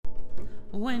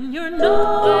When you're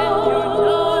known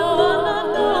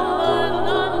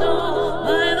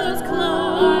by those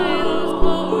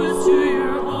close to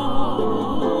your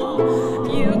home,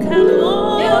 you can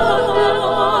walk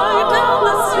down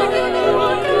the street.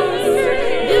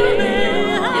 You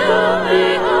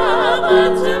may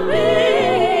happen to meet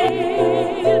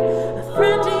a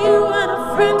friend to you and a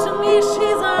friend to me.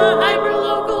 She's a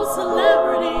hyper-local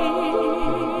celebrity.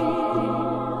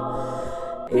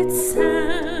 It's Sam.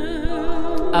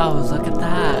 Oh, look at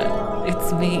that.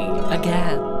 It's me,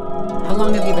 again. How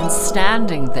long have you been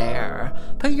standing there?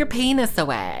 Put your penis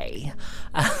away.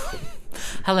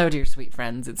 Hello, dear sweet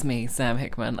friends. It's me, Sam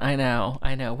Hickman. I know.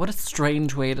 What a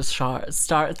strange way to start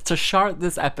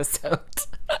this episode.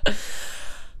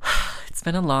 It's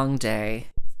been a long day.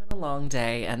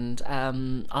 And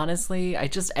honestly, I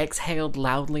just exhaled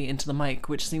loudly into the mic,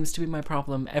 which seems to be my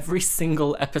problem every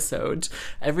single episode.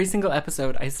 Every single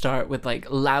episode I start with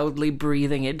like loudly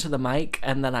breathing into the mic,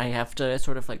 and then I have to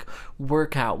sort of like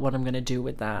work out what I'm gonna do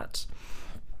with that.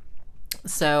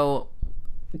 So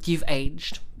you've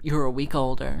aged, you're a week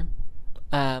older.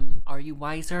 Are you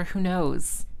wiser? Who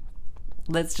knows?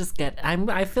 Let's just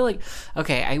I feel like,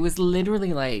 okay, I was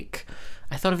literally like,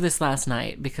 I thought of this last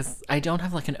night because I don't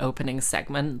have like an opening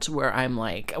segment where I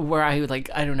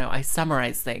don't know, I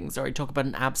summarize things or I talk about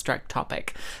an abstract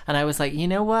topic. And I was like, you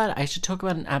know what? I should talk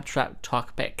about an abstract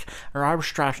topic.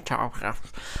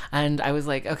 And I was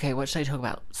like, okay, what should I talk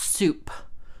about? Soup.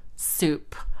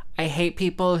 I hate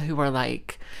people who are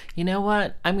like, you know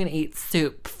what? I'm going to eat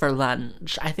soup for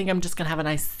lunch. I think I'm just going to have a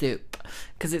nice soup.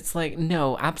 Because it's like,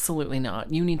 no, absolutely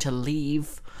not. You need to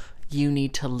leave.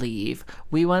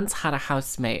 We once had a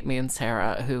housemate, me and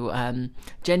Sarah, who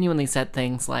genuinely said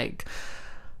things like,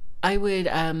 I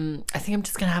think I'm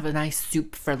just gonna have a nice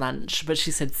soup for lunch, but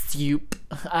she said soup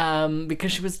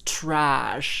because she was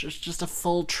trash. It's just a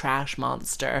full trash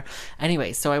monster.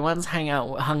 Anyway, so I once hung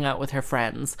out with her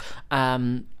friends,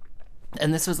 and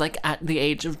this was like at the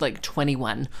age of like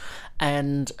 21,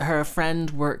 and her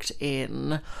friend worked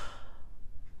in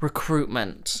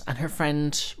recruitment, and her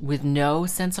friend, with no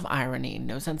sense of irony,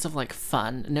 no sense of like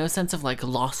fun, no sense of like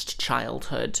lost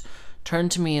childhood, turned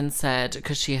to me and said,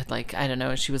 because she had like, I don't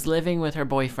know, she was living with her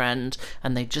boyfriend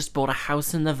and they just bought a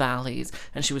house in the valleys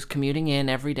and she was commuting in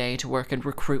every day to work in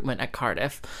recruitment in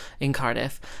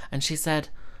Cardiff, and she said,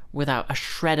 without a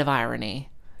shred of irony,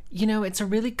 you know, it's a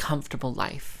really comfortable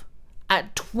life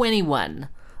at 21.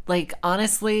 Like,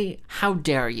 honestly, how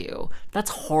dare you?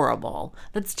 That's horrible.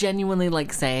 That's genuinely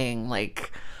saying,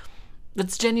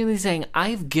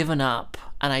 I've given up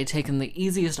and I've taken the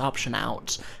easiest option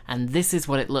out, and this is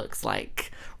what it looks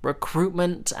like.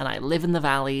 Recruitment, and I live in the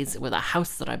valleys with a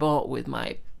house that I bought with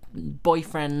my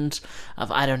boyfriend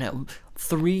of, I don't know,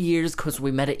 3 years because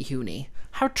we met at uni.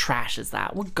 How trash is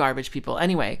that? What garbage people.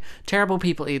 Anyway, terrible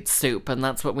people eat soup, and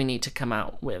that's what we need to come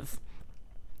out of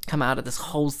this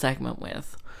whole segment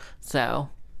with. So,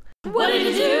 what did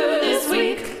you do this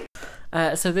week?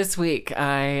 So this week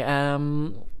I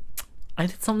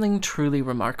did something truly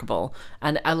remarkable,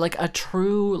 and a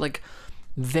true,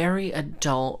 very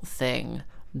adult thing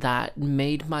that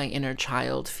made my inner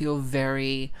child feel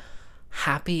very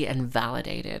happy and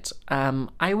validated.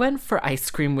 I went for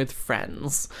ice cream with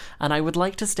friends, and I would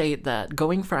like to state that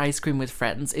going for ice cream with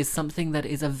friends is something that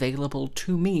is available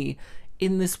to me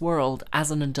in this world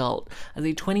as an adult, as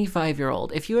a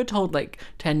 25-year-old. If you had told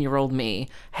 10-year-old me,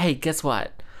 hey, guess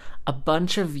what? A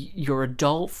bunch of your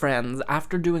adult friends,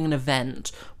 after doing an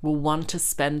event, will want to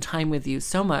spend time with you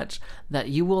so much that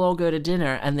you will all go to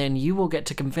dinner, and then you will get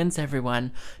to convince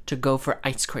everyone to go for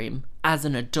ice cream as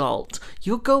an adult.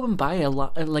 You'll go and buy a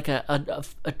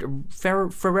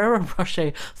Ferrero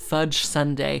Rocher fudge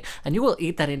sundae, and you will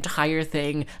eat that entire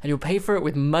thing, and you'll pay for it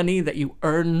with money that you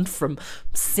earned from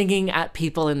singing at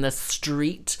people in the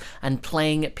street and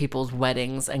playing at people's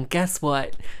weddings. And guess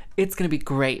what? It's going to be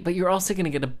great, but you're also going to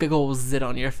get a big old zit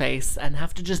on your face and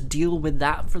have to just deal with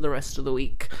that for the rest of the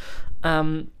week.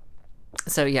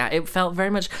 So yeah, it felt very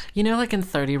much, in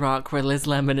 30 Rock, where Liz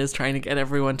Lemon is trying to get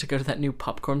everyone to go to that new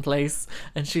popcorn place,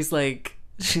 and she's like,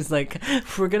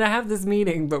 we're gonna have this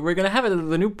meeting, but we're gonna have it at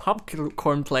the new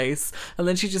popcorn place, and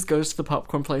then she just goes to the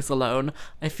popcorn place alone.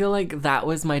 I feel like that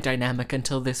was my dynamic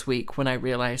until this week, when I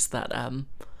realized that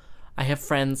I have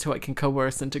friends who I can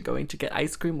coerce into going to get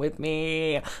ice cream with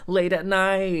me late at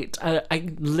night.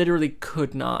 I literally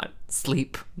could not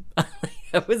sleep. I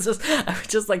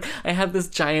had this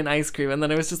giant ice cream, and then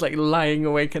I was just lying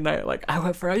awake at night, I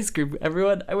went for ice cream,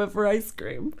 everyone. I went for ice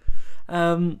cream.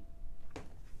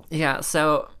 Yeah,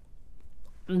 so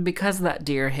because that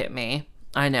deer hit me,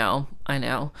 I know, I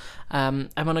know. I'm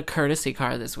on a courtesy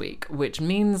car this week, which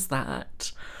means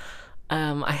that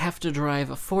I have to drive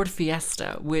a Ford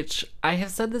Fiesta, which I have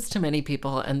said this to many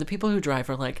people, and the people who drive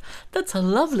are like, that's a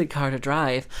lovely car to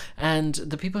drive. And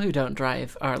the people who don't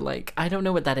drive are like, I don't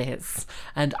know what that is.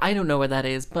 And I don't know what that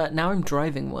is, but now I'm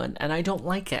driving one, and I don't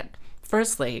like it.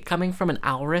 Firstly, coming from an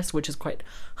Alris, which is quite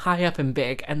high up and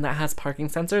big, and that has parking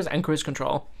sensors and cruise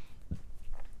control.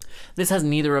 This has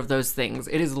neither of those things.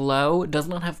 It is low, does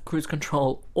not have cruise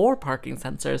control or parking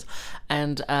sensors,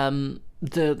 and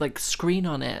the like screen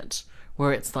on it,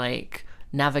 where it's like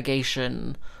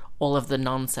navigation, all of the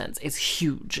nonsense, is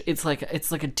huge. It's like a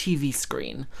TV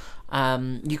screen.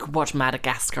 You could watch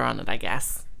Madagascar on it, I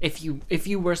guess, if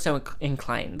you were so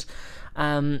inclined.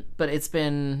 But this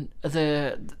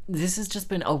has just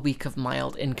been a week of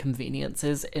mild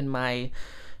inconveniences in my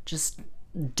just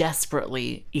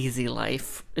desperately easy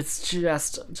life. It's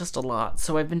just a lot.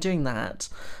 So I've been doing that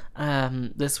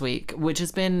this week, which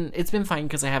it's been fine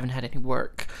because I haven't had any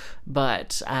work,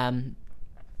 but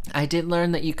I did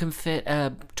learn that you can fit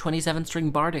a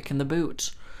 27-string Bardic in the boot,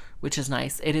 which is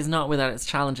nice. It is not without its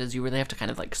challenges. You really have to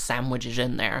kind of like sandwich it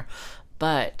in there,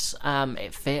 but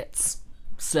it fits.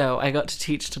 So I got to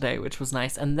teach today, which was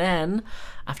nice. And then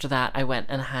after that, I went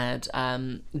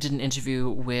and did an interview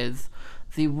with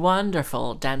the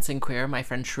wonderful Dancing Queer, my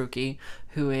friend Shruki,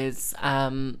 who is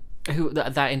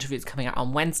that interview is coming out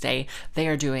on Wednesday. They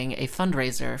are doing a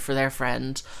fundraiser for their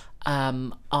friend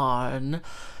on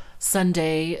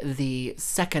Sunday, the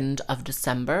 2nd of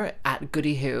December at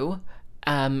Goody Who,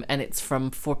 and it's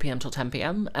from 4 p.m. till 10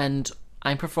 p.m. And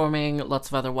I'm performing. Lots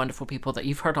of other wonderful people that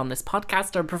you've heard on this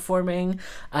podcast are performing.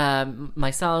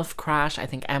 Myself, Crash, I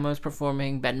think Emma's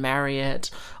performing, Ben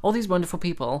Marriott, all these wonderful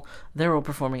people. They're all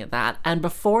performing at that. And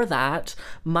before that,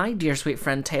 my dear sweet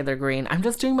friend Taylor Green, I'm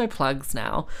just doing my plugs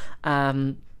now,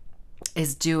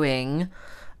 is doing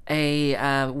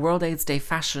a World AIDS Day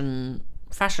fashion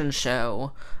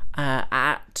show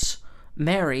at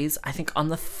Mary's, I think on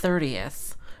the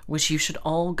 30th, which you should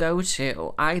all go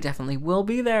to. I definitely will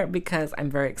be there because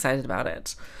I'm very excited about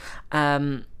it.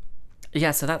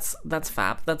 Yeah, so that's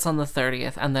fab. That's on the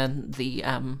 30th, and then the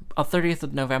 30th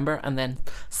of November, and then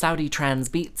Saudi Trans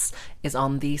Beats is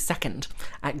on the 2nd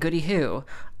at Goody Who.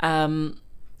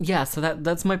 Yeah, so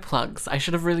that's my plugs. I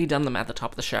should have really done them at the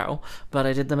top of the show, but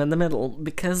I did them in the middle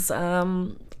because I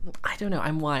don't know.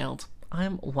 I'm wild.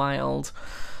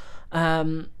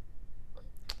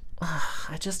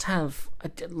 I just have,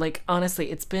 like, honestly,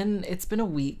 it's been a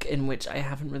week in which I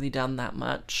haven't really done that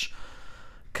much,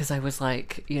 because I was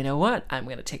like, you know what, I'm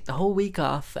gonna take the whole week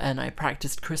off, and I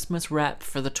practiced Christmas rep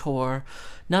for the tour.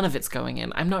 None of it's going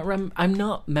in. I'm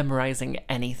not memorizing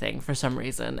anything for some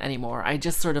reason anymore. I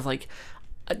just sort of like,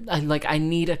 I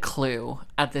need a clue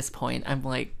at this point. I'm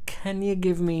like, can you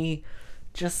give me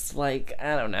just like,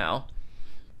 I don't know,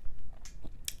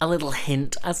 a little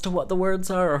hint as to what the words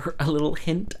are, or a little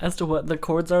hint as to what the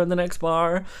chords are in the next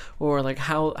bar, or like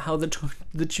how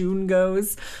the tune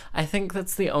goes. I think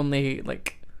that's the only,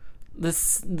 like, the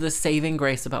saving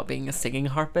grace about being a singing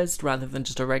harpist rather than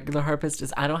just a regular harpist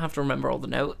is I don't have to remember all the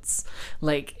notes.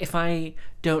 Like, if I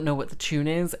don't know what the tune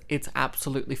is, it's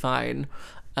absolutely fine,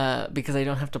 because I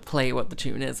don't have to play what the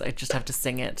tune is. I just have to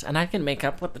sing it, and I can make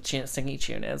up what the singy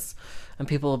tune is, and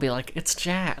people will be like, it's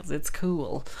jazz, it's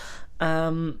cool.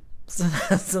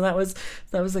 So that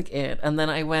was like it. And then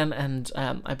I went and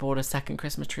I bought a second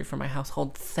Christmas tree for my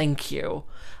household. Thank you.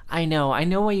 I know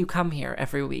why you come here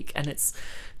every week, and it's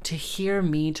to hear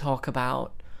me talk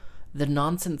about the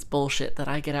nonsense bullshit that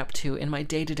I get up to in my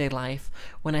day-to-day life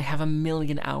when I have a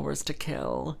million hours to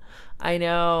kill. I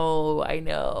know.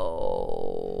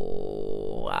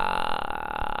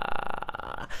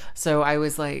 So I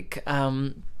was like,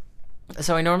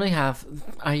 so I normally have,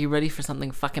 are you ready for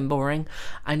something fucking boring?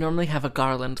 I normally have a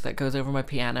garland that goes over my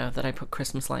piano that I put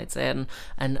Christmas lights in,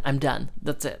 and I'm done.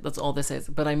 That's it. That's all this is.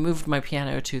 But I moved my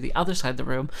piano to the other side of the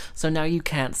room, so now you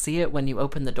can't see it when you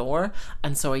open the door.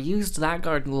 And so I used that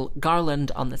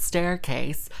garland on the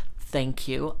staircase. Thank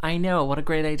you. I know, what a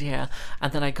great idea.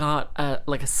 And then I got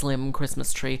like a slim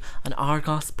Christmas tree, an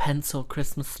Argos pencil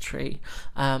Christmas tree,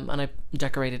 and I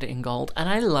decorated it in gold. And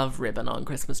I love ribbon on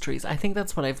Christmas trees. I think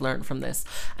that's what I've learned from this.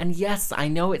 And yes, I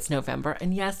know it's November,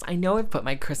 and yes, I know I've put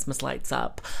my Christmas lights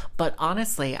up, but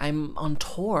honestly, I'm on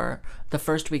tour the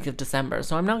first week of December,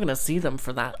 so I'm not going to see them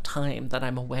for that time that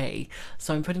I'm away.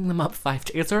 So I'm putting them up 5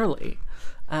 days early.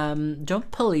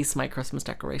 Don't police my Christmas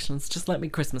decorations. Just let me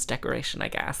Christmas decoration, I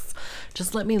guess.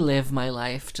 Just let me live my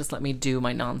life. Just let me do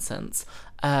my nonsense.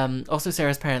 Also,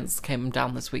 Sarah's parents came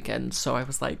down this weekend, so I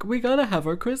was like, we gotta have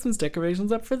our Christmas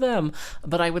decorations up for them.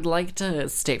 But I would like to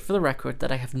state for the record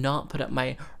that I have not put up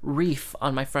my wreath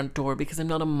on my front door because I'm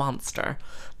not a monster.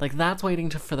 Like, that's waiting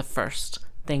for the first.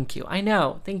 Thank you. I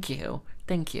know. Thank you.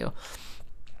 Thank you.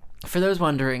 For those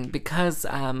wondering, because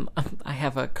I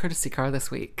have a courtesy car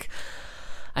this week,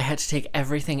 I had to take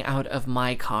everything out of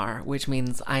my car, which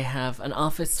means I have an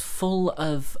office full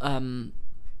of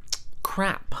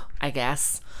crap, I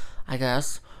guess. Oh,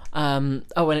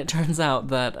 and it turns out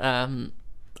that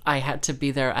I had to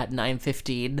be there at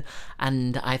 9:15,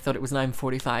 and I thought it was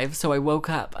 9:45. So I woke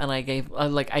up and I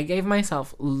gave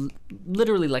myself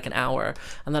literally like an hour,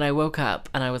 and then I woke up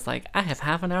and I was like, I have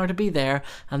half an hour to be there,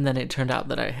 and then it turned out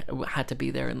that I had to be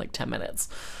there in like 10 minutes.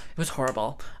 It was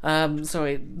horrible. So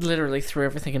I literally threw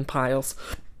everything in piles.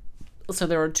 So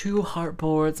there are 2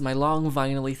 heartboards, my long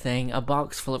vinyl-y thing, a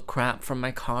box full of crap from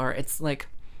my car. It's like,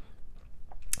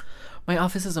 my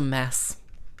office is a mess.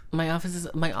 My office,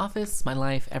 my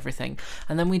life, everything.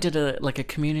 And then we did a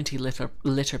community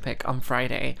litter pick on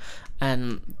Friday,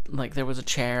 and like there was a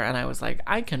chair, and I was like,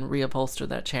 I can reupholster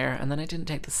that chair, and then I didn't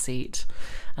take the seat,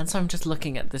 and so I'm just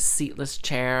looking at this seatless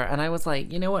chair, and I was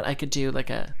like, you know what, I could do like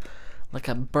a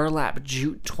burlap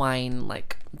jute twine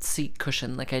like seat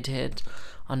cushion like I did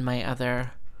on my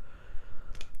other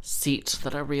seat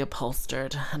that I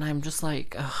reupholstered, and I'm just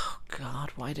like, oh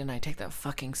god, why didn't I take that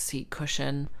fucking seat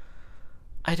cushion?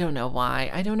 I don't know why.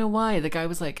 The guy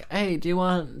was like, hey, do you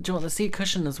want the seat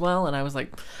cushion as well? And I was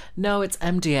like, no, it's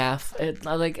MDF.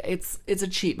 It's a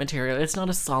cheap material. It's not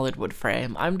a solid wood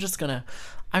frame. I'm just gonna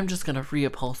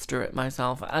reupholster it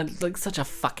myself. I'm like such a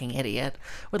fucking idiot.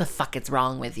 What the fuck is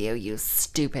wrong with you, you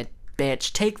stupid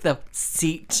bitch? Take the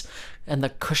seat and the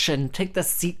cushion. Take the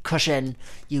seat cushion,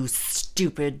 you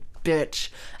stupid bitch.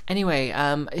 Anyway,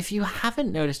 if you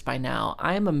haven't noticed by now,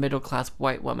 I am a middle-class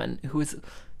white woman who is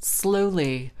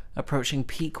slowly approaching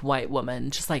peak white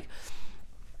woman, just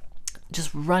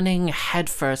running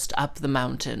headfirst up the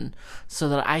mountain so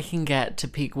that I can get to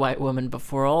peak white woman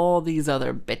before all these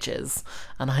other bitches,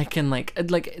 and I can like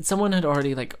someone had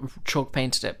already like chalk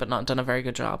painted it but not done a very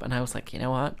good job, and I was like, you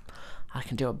know what, I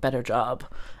can do a better job.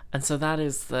 And so that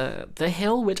is the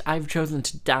hill which I've chosen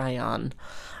to die on.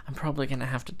 I'm probably gonna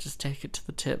have to just take it to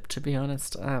the tip, to be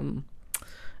honest,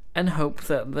 and hope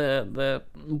that the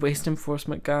waste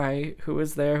enforcement guy who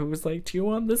was there, who was like, do you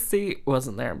want this seat,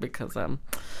 wasn't there, because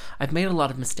I've made a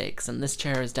lot of mistakes, and this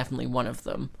chair is definitely one of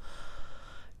them.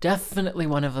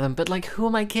 But like, who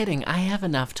am I kidding? I have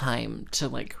enough time to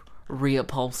like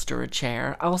reupholster a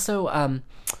chair. Also,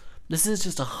 this is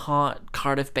just a hot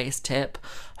Cardiff-based tip.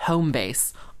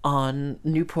 Homebase on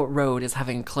Newport Road is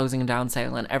having a closing down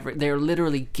sale, and they're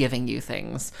literally giving you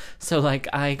things. So like,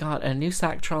 I got a new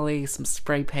sack trolley, some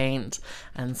spray paint,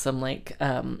 and some like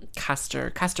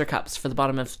caster cups for the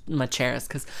bottom of my chairs,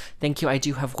 because thank you, I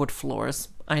do have wood floors.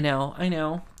 I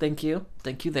know, thank you,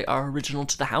 they are original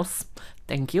to the house,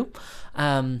 thank you.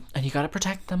 And you gotta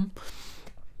protect them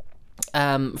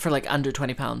for like under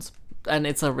 £20, and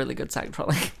it's a really good sack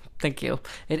trolley. Thank you.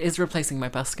 It is replacing my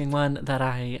busking one that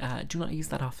I do not use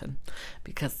that often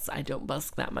because I don't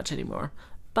busk that much anymore.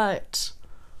 But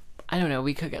I don't know,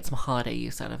 we could get some holiday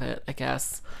use out of it, I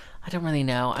guess. I don't really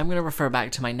know. I'm going to refer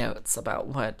back to my notes about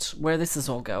where this is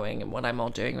all going and what I'm all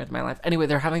doing with my life. Anyway,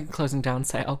 they're having a closing down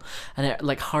sale, and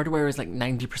like hardware is like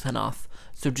 90% off.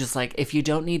 So just like, if you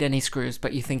don't need any screws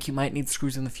but you think you might need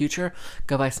screws in the future,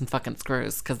 go buy some fucking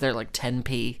screws, because they're like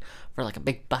 10p for like a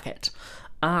big bucket.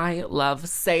 I love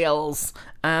sales.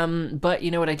 But you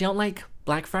know what I don't like?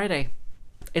 Black Friday.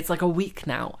 It's like a week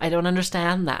now. I don't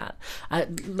understand that. I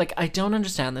don't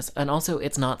understand this. And also,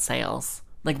 it's not sales.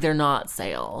 Like, they're not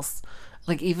sales.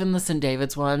 Like, even the St.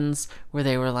 David's ones where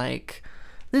they were like,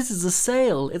 this is a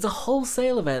sale. It's a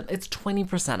wholesale event. It's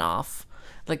 20% off.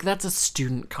 Like, that's a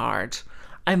student card.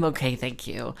 I'm okay, thank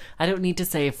you. I don't need to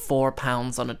save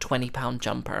 £4 on a £20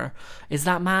 jumper. Is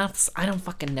that maths? I don't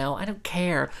fucking know. I don't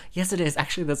care. Yes, it is.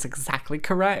 Actually, that's exactly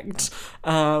correct.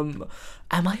 Am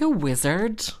I a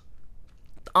wizard?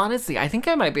 Honestly, I think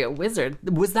I might be a wizard.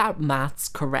 Was that maths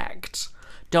correct?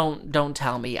 Don't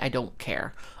tell me. I don't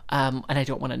care. And I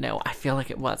don't want to know. I feel like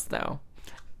it was, though.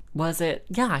 Was it?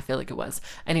 Yeah, I feel like it was.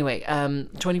 Anyway,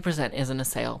 20% isn't a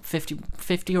sale.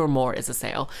 50 or more is a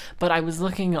sale. But I was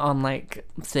looking on, like,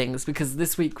 things, because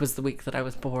this week was the week that I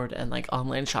was bored and, like,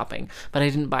 online shopping. But I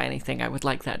didn't buy anything. I would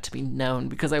like that to be known,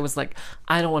 because I was like,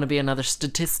 I don't want to be another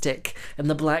statistic in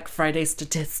the Black Friday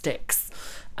statistics.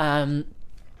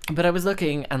 But I was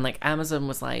looking, and, like, Amazon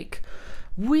was like,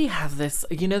 We have this,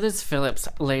 you know, those Philips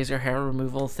laser hair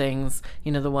removal things,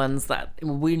 you know, the ones that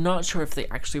we're not sure if they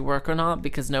actually work or not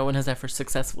because no one has ever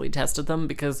successfully tested them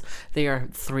because they are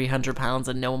 £300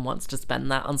 and no one wants to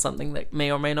spend that on something that may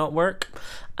or may not work.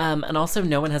 And also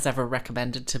no one has ever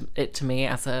recommended it to me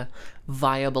as a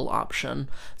viable option.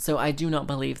 So I do not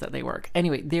believe that they work.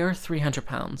 Anyway, they are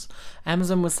 £300.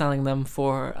 Amazon was selling them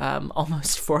for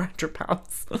almost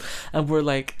 £400. And we're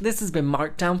like, this has been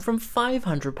marked down from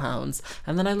 £500.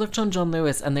 And then I looked on John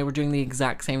Lewis and they were doing the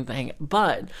exact same thing.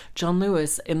 But John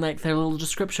Lewis, in like their little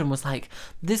description, was like,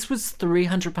 this was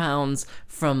 £300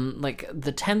 from like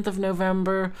the 10th of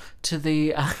November to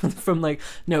the from like,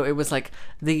 no, it was like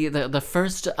the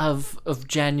 1st of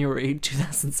January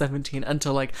 2017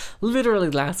 until like literally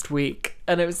last week.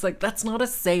 And it was like, that's not a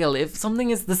sale. If something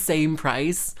is the same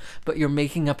price but you're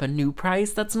making up a new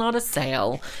price, that's not a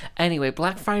sale. Anyway,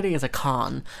 Black Friday is a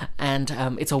con, and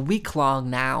it's a week long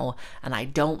now, and I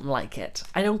don't like it.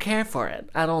 I don't care for it.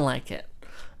 I don't like it.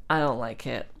 I don't like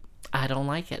it. I don't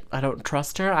like it. I don't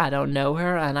trust her. I don't know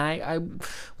her, and I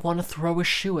want to throw a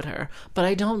shoe at her. But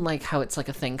I don't like how it's like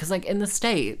a thing, because like in the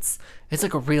States, it's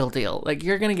like a real deal. Like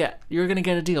you're gonna get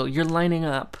a deal. You're lining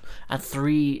up at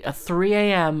 3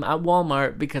 a.m. at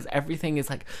Walmart because everything is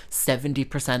like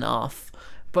 70% off.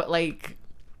 But like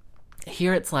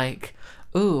here, it's like,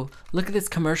 ooh, look at this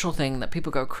commercial thing that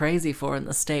people go crazy for in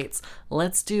the States.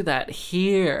 Let's do that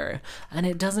here. And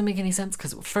it doesn't make any sense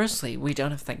because, firstly, we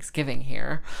don't have Thanksgiving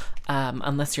here,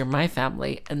 unless you're my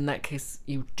family. In that case,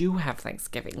 you do have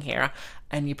Thanksgiving here,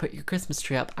 and you put your Christmas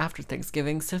tree up after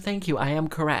Thanksgiving. So thank you. I am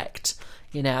correct,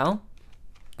 you know?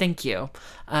 Thank you.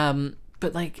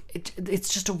 But like,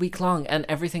 it's just a week long, and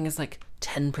everything is like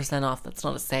 10% off. That's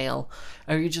not a sale.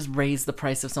 Or you just raise the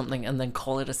price of something and then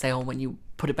call it a sale when you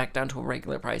put it back down to a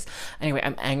regular price. Anyway,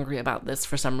 I'm angry about this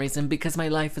for some reason because my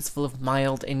life is full of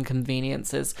mild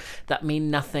inconveniences that mean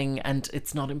nothing and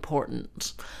it's not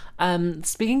important.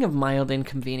 Speaking of mild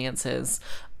inconveniences,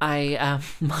 I'd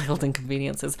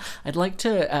like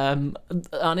to,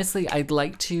 honestly, I'd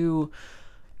really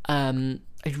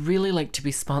like to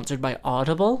be sponsored by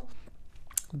Audible,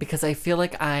 because I feel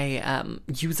like I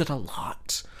use it a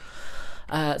lot.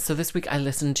 So this week I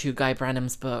listened to Guy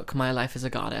Branum's book, My Life as a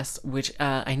Goddess, which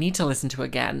I need to listen to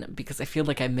again because I feel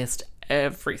like I missed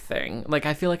everything. Like,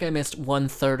 I feel like I missed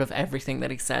 1/3 of everything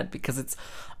that he said because it's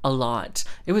a lot.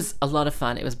 It was a lot of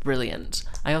fun. It was brilliant.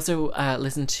 I also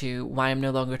listened to Why I'm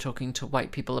No Longer Talking to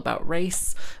White People About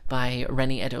Race by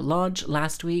Rennie Edo-Lodge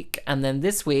last week. And then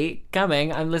this week,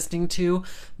 I'm listening to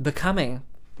Becoming,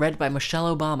 read by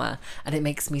Michelle Obama, and it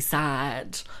makes me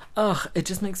sad. Ugh, it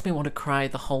just makes me want to cry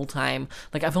the whole time.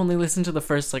 Like, I've only listened to the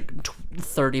first,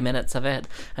 30 minutes of it,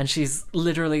 and she's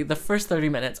literally, the first 30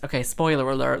 minutes, okay, spoiler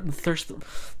alert,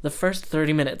 the first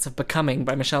 30 minutes of Becoming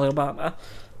by Michelle Obama,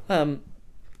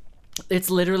 it's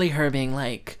literally her being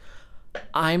like,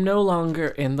 I'm no longer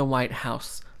in the White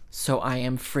House, so I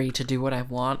am free to do what I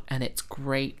want, and it's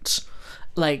great.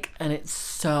 Like, and it's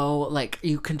so, like,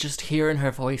 you can just hear in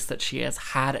her voice that she has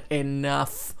had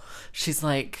enough. She's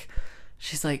like,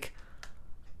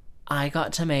 I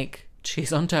got to make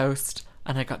cheese on toast,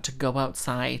 and I got to go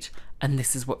outside, and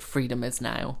this is what freedom is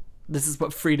now. This is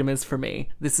what freedom is for me.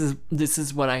 This is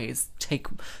what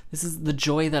this is the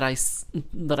joy that I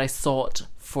sought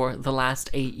for the last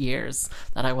 8 years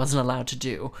that I wasn't allowed to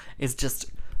do, is just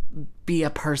be a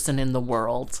person in the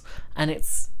world. And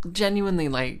it's genuinely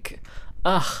like,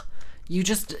 ugh,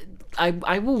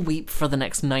 I will weep for the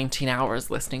next 19 hours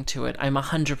listening to it. I'm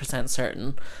 100%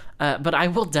 certain. But I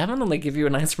will definitely give you a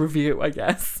nice review, I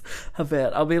guess, of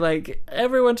it. I'll be like,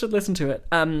 everyone should listen to it.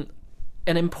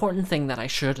 An important thing that I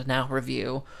should now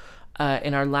review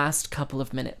in our last couple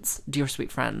of minutes, dear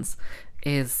sweet friends,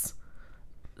 is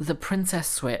The Princess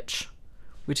Switch,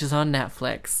 which is on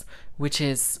Netflix, which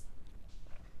is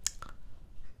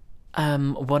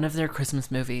one of their Christmas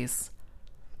movies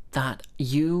that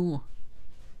you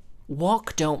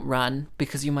walk, don't run,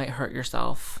 because you might hurt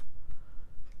yourself,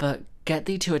 but get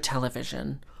thee to a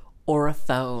television or a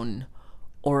phone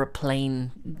or a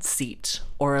plane seat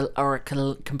or a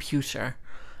computer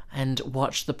and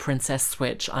watch The Princess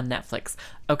Switch on Netflix.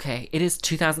 Okay, it is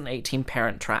 2018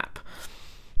 Parent Trap.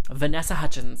 Vanessa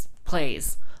Hudgens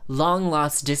plays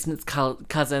long-lost distant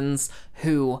cousins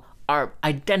who are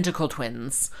identical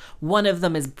twins. One of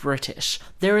them is British.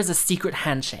 There is a secret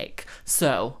handshake.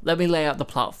 So, let me lay out the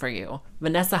plot for you.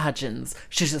 Vanessa Hudgens,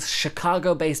 she's a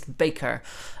Chicago-based baker,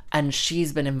 and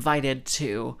she's been invited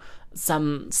to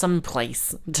some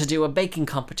place to do a baking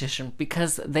competition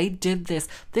because they did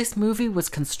this movie was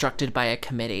constructed by a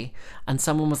committee, and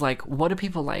someone was like, what do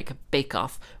people like? Bake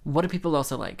Off. What do people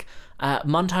also like?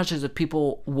 Montages of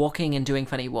people walking and doing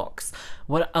funny walks.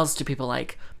 What else do people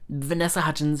like? Vanessa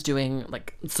Hudgens doing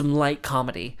like some light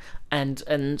comedy and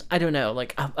I don't know,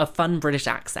 like a fun British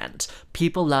accent.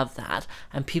 People love that,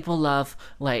 and people love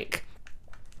like,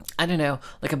 I don't know,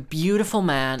 like a beautiful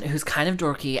man who's kind of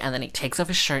dorky and then he takes off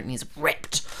his shirt and he's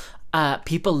ripped.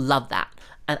 People love that,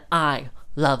 and I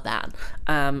love that.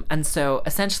 And so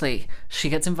essentially she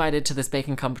gets invited to this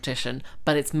baking competition,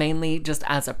 but it's mainly just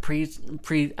as a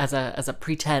as a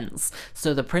pretense.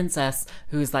 So the princess,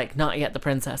 who's like not yet the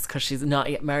princess because she's not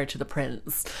yet married to the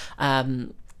prince,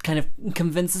 kind of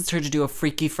convinces her to do a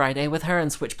Freaky Friday with her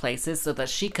and switch places so that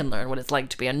she can learn what it's like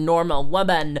to be a normal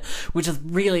woman, which is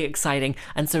really exciting.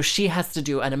 And so she has to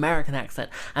do an American accent,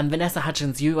 and Vanessa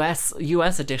Hudgens'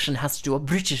 US edition has to do a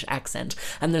British accent.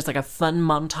 And there's like a fun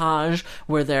montage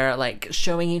where they're like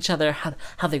showing each other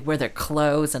how they wear their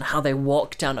clothes and how they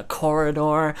walk down a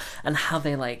corridor and how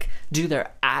they like do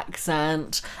their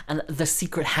accent, and the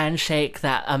secret handshake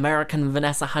that American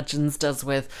Vanessa Hudgens does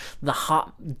with the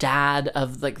hot dad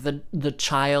of like the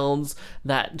child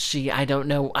that she, I don't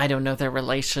know their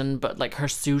relation, but like her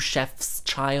sous chef's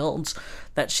child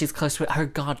that she's close with, her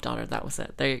goddaughter, that was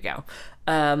it, there you go.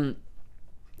 And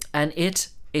it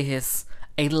is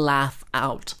a laugh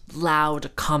out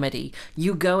loud comedy.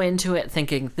 You go into it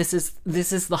thinking this is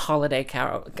the holiday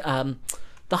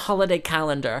the holiday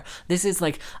calendar. This is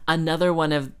like another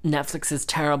one of Netflix's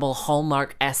terrible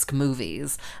Hallmark-esque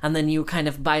movies. And then you kind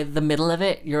of, by the middle of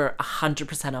it, you're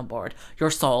 100% on board. You're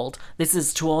sold. This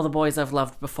is To All the Boys I've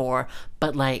Loved Before,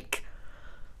 but like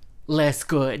less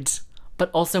good. But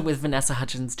also with Vanessa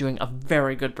Hudgens doing a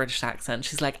very good British accent.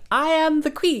 She's like, I am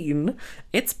the queen.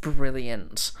 It's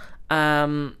brilliant.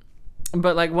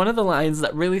 But like one of the lines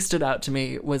that really stood out to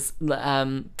me was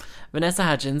Vanessa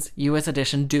Hudgens, US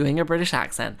edition, doing a British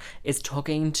accent, is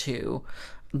talking to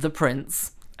the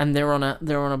prince, and they're on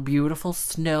a beautiful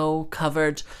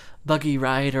snow-covered buggy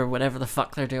ride or whatever the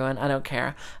fuck they're doing. I don't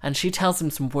care. And she tells him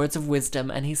some words of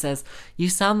wisdom, and he says, "You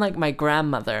sound like my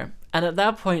grandmother." And at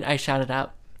that point, I shouted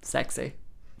out, "Sexy."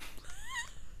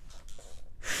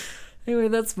 Anyway,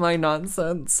 that's my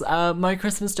nonsense. My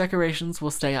Christmas decorations will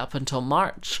stay up until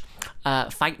March.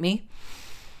 Fight me.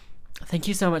 Thank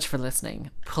you so much for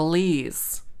listening.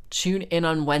 Please tune in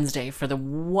on Wednesday for the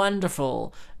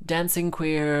wonderful Dancing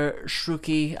Queer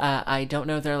Shruki. I don't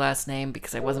know their last name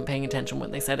because I wasn't paying attention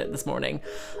when they said it this morning.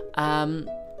 And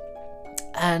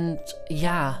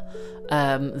yeah,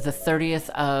 the 30th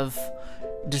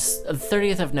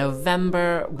of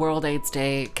November, World AIDS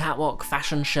Day catwalk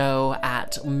fashion show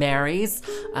at Mary's.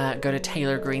 Go to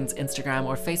Taylor Green's Instagram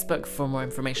or Facebook for more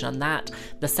information on that.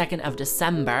 The 2nd of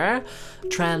December,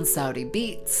 Trans Saudi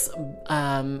Beats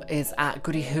is at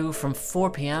Goody Hoo from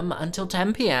 4 p.m. until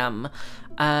 10 p.m.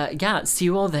 Yeah, see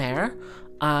you all there.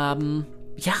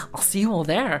 Yeah, I'll see you all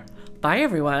there. Bye,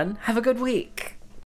 everyone. Have a good week.